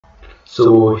So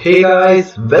hey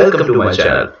guys, welcome to my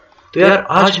channel. तो यार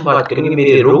आज हम बात करेंगे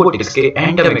मेरे रोबोटिक्स के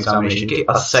एंड टर्म एग्जामिनेशन के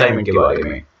असाइनमेंट के बारे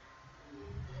में।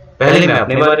 पहले मैं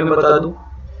अपने बारे में बता दूं।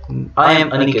 I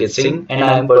am Aniket Singh and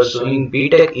I am pursuing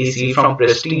B.TECH E.C.E from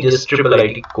prestigious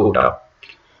Iiit Kota.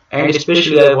 And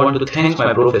especially I want to thank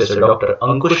my professor Dr.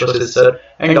 ANKUSH VASHISHTA SIR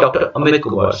and Dr. AMIT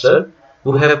KUMAR SIR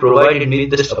who have provided me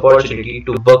this opportunity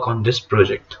to work on this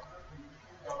project.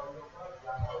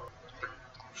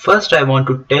 First, I want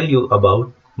to tell you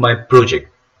about my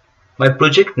project. My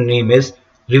project name is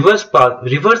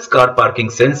reverse car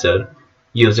parking sensor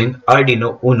using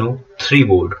Arduino Uno 3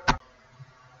 board.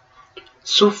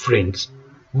 So friends,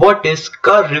 what is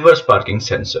car reverse parking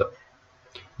sensor?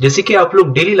 जैसे कि आप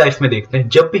लोग daily life में देखते हैं,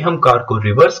 जब भी हम कार को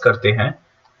रिवर्स करते हैं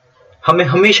हमें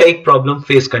हमेशा एक प्रॉब्लम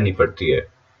फेस करनी पड़ती है।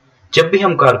 जब भी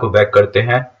हम कार को बैक करते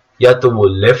हैं या तो वो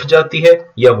लेफ्ट जाती है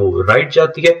या वो राइट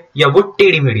जाती है या वो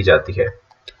टेढ़ी मेढ़ी जाती है,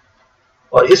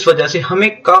 और इस वजह से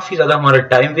हमें काफी ज्यादा हमारा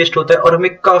टाइम वेस्ट होता है और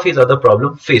हमें काफी ज्यादा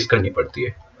प्रॉब्लम फेस करनी पड़ती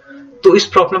है। तो इस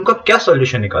प्रॉब्लम का क्या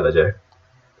सॉल्यूशन निकाला जाए?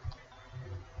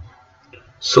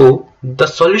 So the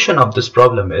solution of this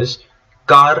problem is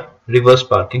car reverse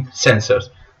parking sensors.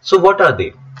 So what are they?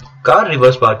 Car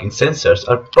reverse parking sensors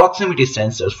are proximity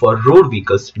sensors for road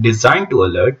vehicles designed to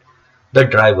alert the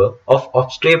driver of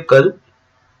obstacle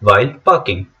while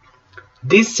parking.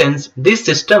 These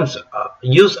systems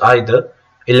use either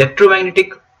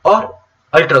electromagnetic or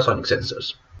ultrasonic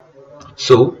sensors.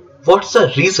 So what's the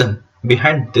reason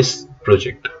behind this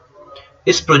project?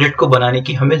 इस project को बनाने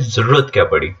की हमें जरूरत क्या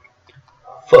पड़ी?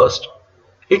 First,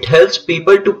 it helps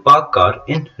people to park car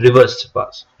in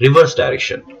reverse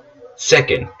direction.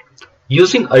 Second,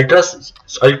 using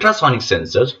ultrasonic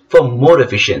sensors for more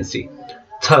efficiency.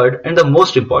 Third, and the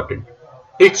most important,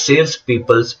 it saves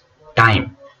people's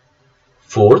time.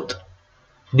 Fourth,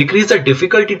 decrease the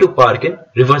difficulty to park in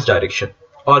reverse direction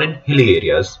or in hilly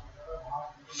areas.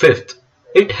 Fifth,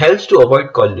 it helps to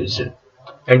avoid collision,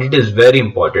 and it is very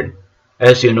important.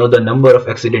 As you know, the number of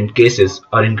accident cases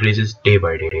are increases day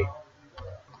by day.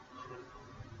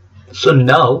 So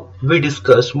now we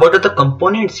discuss what are the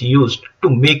components used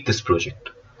to make this project.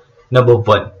 Number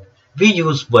 1, we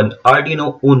use one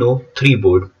Arduino Uno 3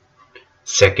 board.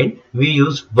 Second, we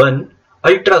use one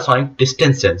ultrasonic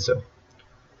distance sensor.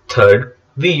 Third,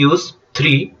 we use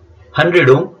 3 100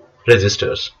 ohm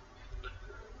resistors.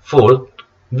 Fourth,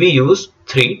 we use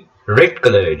 3 red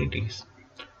color LEDs.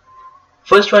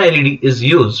 First one LED is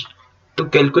used to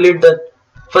calculate that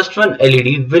first one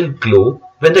LED will glow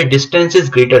when the distance is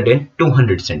greater than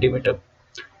 200 cm.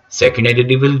 Second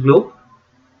LED will glow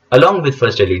along with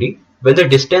first LED when the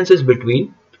distance is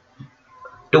between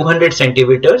 200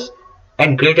 cm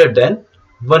and greater than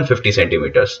 150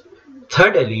 cm.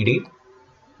 Third LED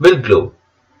will glow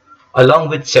along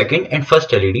with second and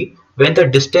first LED when the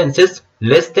distance is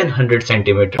less than 100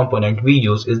 cm. Component we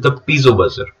use is the piezo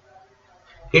buzzer.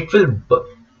 It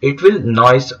will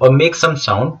noise or make some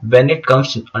sound when it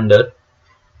comes under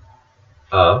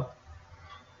a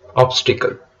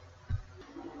obstacle.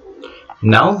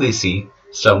 Now we see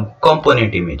some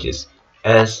component images,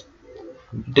 as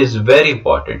it is very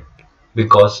important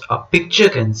because a picture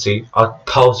can say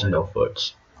 1,000 of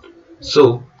words.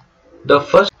 So the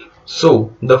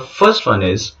first one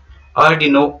is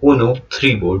Arduino Uno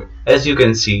 3 board. As you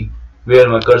can see where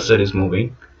my cursor is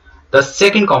moving. The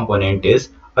second component is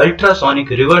ultrasonic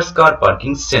reverse car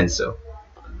parking sensor.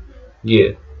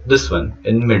 Yeah, this one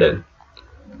in middle.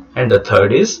 And the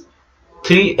third is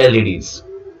 3 LEDs.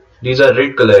 These are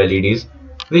red color LEDs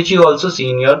which you also see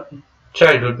in your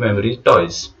childhood memory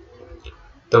toys.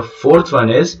 The fourth one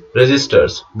is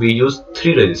resistors. We use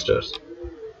 3 resistors.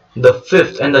 The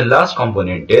fifth and the last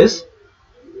component is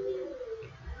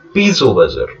piezo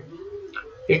buzzer.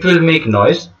 It will make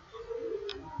noise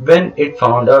when it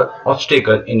found an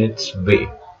obstacle in its way.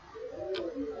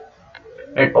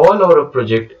 And all our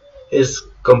project is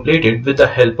completed with the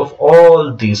help of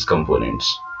all these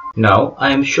components. Now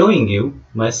I am showing you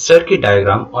my circuit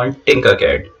diagram on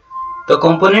Tinkercad. The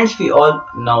components we all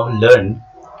now learn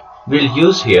will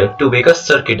use here to make a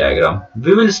circuit diagram.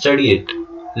 We will study it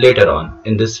later on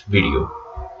in this video.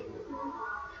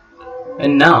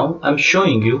 And now I am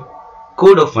showing you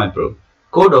code of my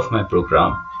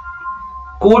program.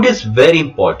 Code is very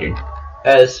important,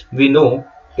 as we know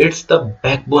it's the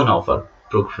backbone of our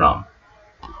program.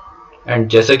 And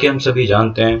जैसा कि हम सभी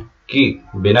जानते हैं कि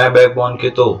बिना backbone के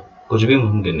तो कुछ भी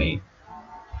मुमकिन नहीं.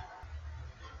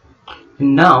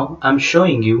 Now I'm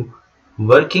showing you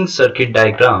working circuit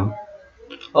diagram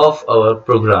of our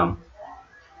program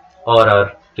or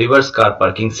our reverse car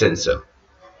parking sensor.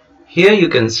 Here you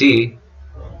can see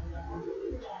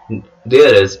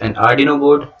there is an Arduino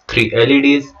board, 3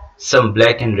 LEDs, some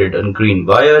black and red and green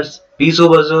wires, piezo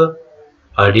buzzer,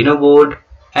 Arduino board,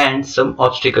 and some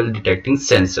obstacle detecting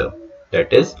sensor,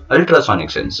 that is ultrasonic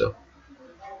sensor.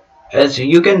 As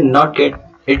you can not get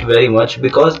it very much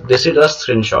because this is a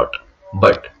screenshot,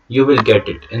 but you will get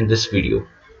it in this video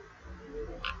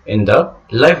in the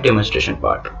live demonstration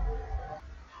part.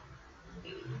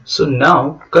 So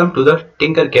now come to the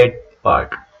Tinkercad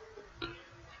part.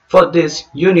 For this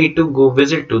you need to go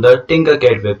visit to the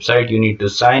Tinkercad website. You need to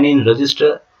sign in,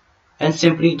 register, and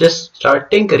simply just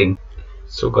start tinkering.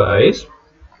 So guys,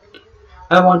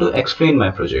 I want to explain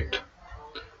my project.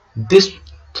 This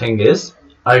thing is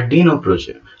Arduino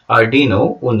project,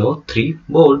 Arduino Uno 3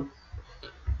 board.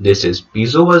 This is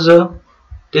piezo buzzer.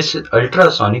 This is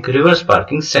ultrasonic reverse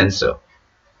parking sensor.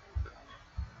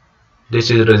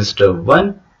 This is resistor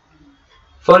 1.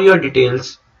 For your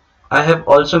details, I have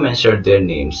also mentioned their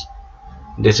names.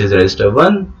 This is resistor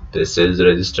 1, this is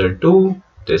resistor 2,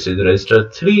 this is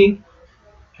resistor 3,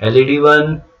 LED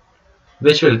 1,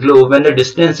 which will glow when the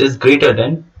distance is greater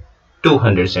than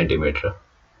 200 cm.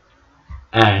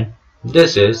 And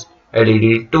this is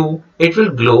LED 2, it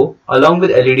will glow along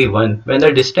with LED 1 when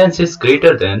the distance is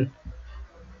greater than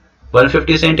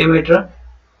 150 cm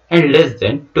and less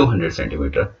than 200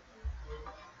 cm.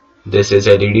 This is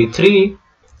LED 3,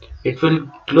 it will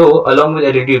glow along with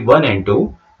LED 1 and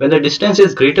 2 when the distance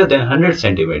is greater than 100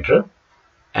 cm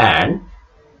and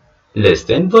less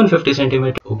than 150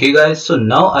 cm. Okay guys, so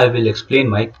now I will explain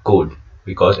my code,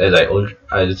 because as I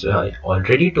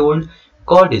already told,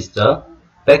 code is the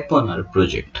backbone of our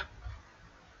project.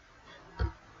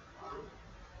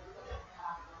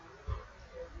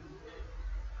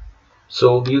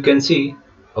 So you can see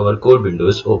our code window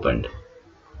is opened.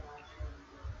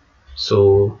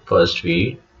 So first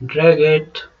we drag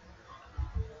it.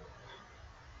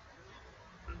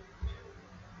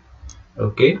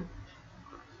 Okay,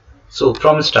 so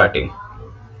from starting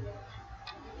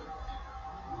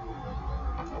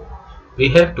we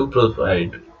have to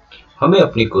provide, हमें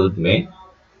अपनी code में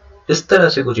इस तरह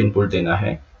से कुछ input देना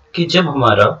है कि जब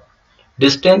हमारा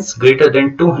डिस्टेंस ग्रेटर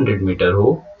देन 200 मीटर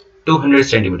हो, 200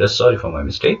 centimetre, sorry for my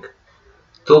mistake,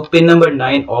 तो पिन नंबर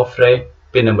 9 ऑफ रहे,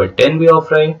 पिन नंबर 10 भी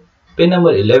ऑफ रहे, पिन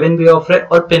नंबर 11 भी ऑफ रहे,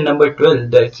 और pin number 12,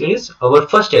 that is our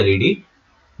first LED,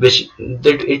 which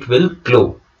that it will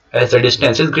glow as the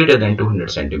distance is greater than 200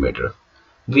 cm.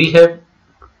 We have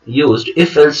used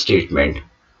if-else statement.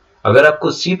 अगर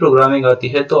आपको C programming आती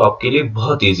है तो आपके लिए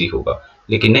बहुत इजी होगा,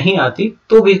 लेकिन नहीं आती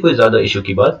तो भी कोई ज्यादा इशू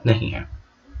की बात नहीं है.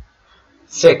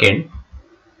 Second,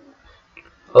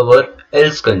 our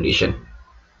else condition.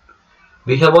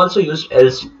 We have also used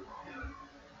else,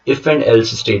 if and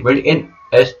else statement in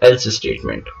else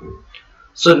statement.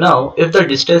 So now if the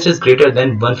distance is greater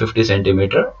than 150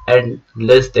 cm and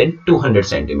less than 200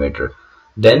 cm,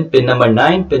 then pin number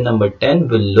 9, pin number 10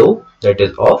 will low, that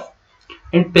is off,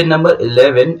 and pin number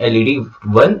 11 LED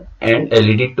 1 and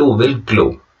LED 2 will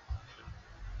glow.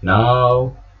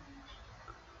 Now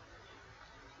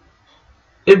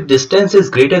if distance is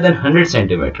greater than 100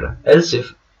 cm, else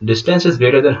if distance is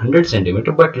greater than 100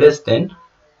 cm but less than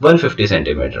 150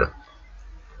 cm,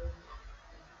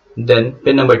 then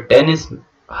pin number 10 is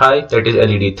high, that is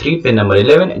LED 3, pin number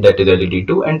 11, that is LED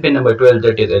 2, and pin number 12,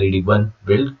 that is LED 1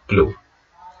 will glow.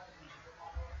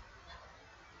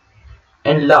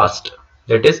 And last,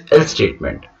 that is else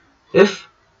statement. If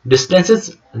distance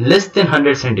is less than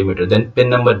 100 cm, then pin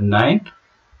number 9,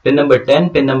 pin number 10,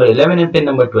 pin number 11 and pin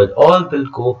number 12 all will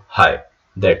go high,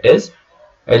 that is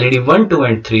LED 1, 2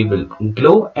 and 3 will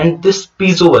glow, and this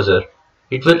piezo buzzer,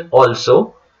 it will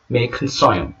also make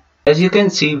sound. As you can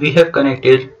see, we have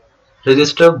connected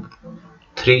resistor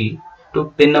 3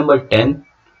 to pin number 10,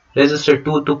 resistor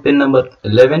 2 to pin number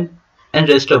 11 and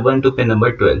resistor 1 to pin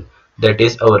number 12. That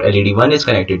is our LED 1 is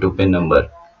connected to pin number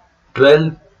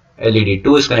 12, LED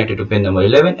 2 is connected to pin number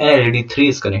 11 and LED 3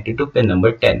 is connected to pin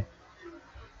number 10.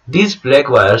 These black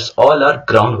wires all are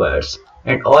ground wires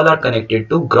and all are connected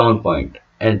to ground point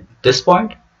at this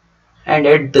point and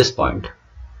at this point.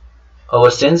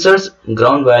 Our sensor's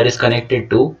ground wire is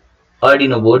connected to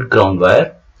Arduino board ground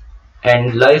wire,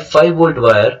 and live 5 volt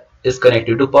wire is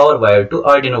connected to power wire to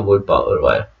Arduino board power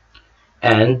wire,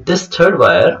 and this third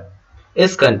wire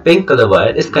is pink color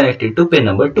wire is connected to pin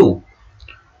number 2,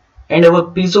 and our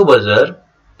piezo buzzer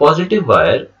positive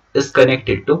wire is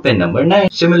connected to pin number 9.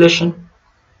 Simulation.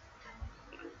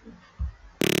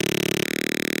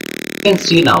 You can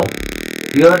see now,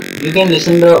 you can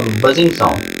listen the buzzing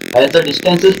sound as the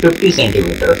distance is 50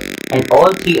 cm and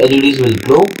all 3 LEDs will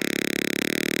glow,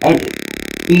 and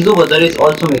piezo buzzer is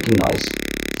also making noise.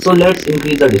 So let's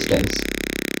increase the distance.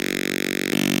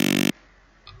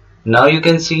 Now you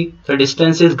can see the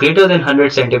distance is greater than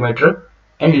 100 centimeter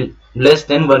and less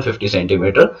than 150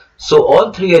 centimeter. So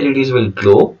all three LEDs will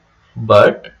glow,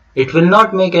 but it will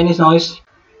not make any noise.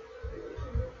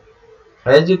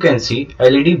 As you can see,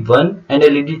 LED 1 and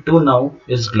LED 2 now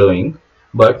is glowing,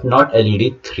 but not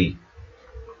LED 3.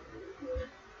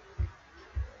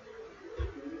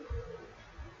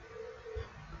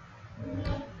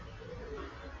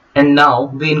 And now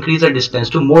we increase the distance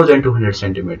to more than 200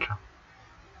 centimeter.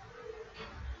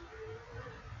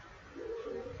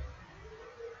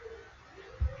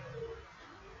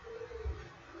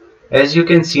 As you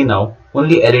can see now,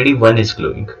 only LED 1 is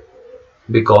glowing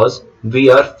because we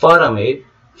are far away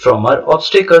from our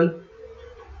obstacle.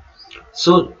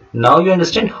 So now you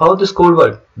understand how this code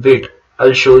works. Wait,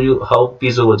 I'll show you how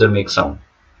piezo buzzer makes sound.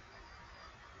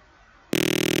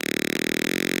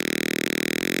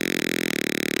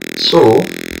 So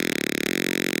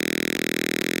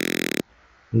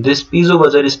this piezo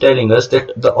buzzer is telling us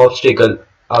that the obstacle,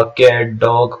 a cat,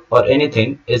 dog or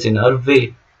anything is in our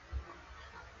way.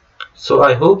 So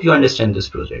I hope you understand this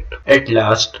project. At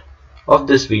last of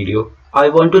this video, I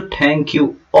want to thank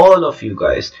you, all of you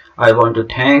guys. I want to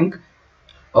thank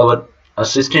our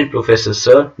Assistant Professor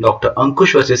Sir, Dr.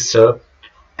 ANKUSH VASHISHTA Sir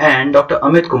and Dr.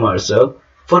 AMIT KUMAR Sir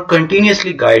for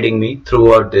continuously guiding me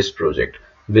throughout this project.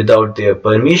 Without their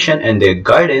permission and their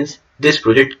guidance, this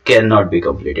project cannot be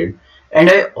completed. And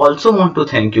I also want to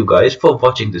thank you guys for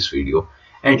watching this video.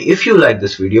 And if you like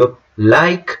this video,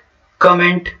 like,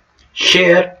 comment,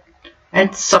 share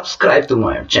and subscribe to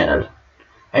my channel.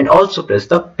 And also press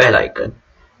the bell icon.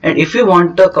 And if you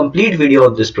want the complete video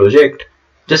of this project,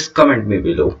 just comment me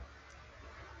below.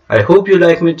 I hope you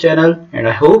like my channel and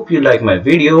I hope you like my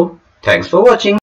video. Thanks for watching.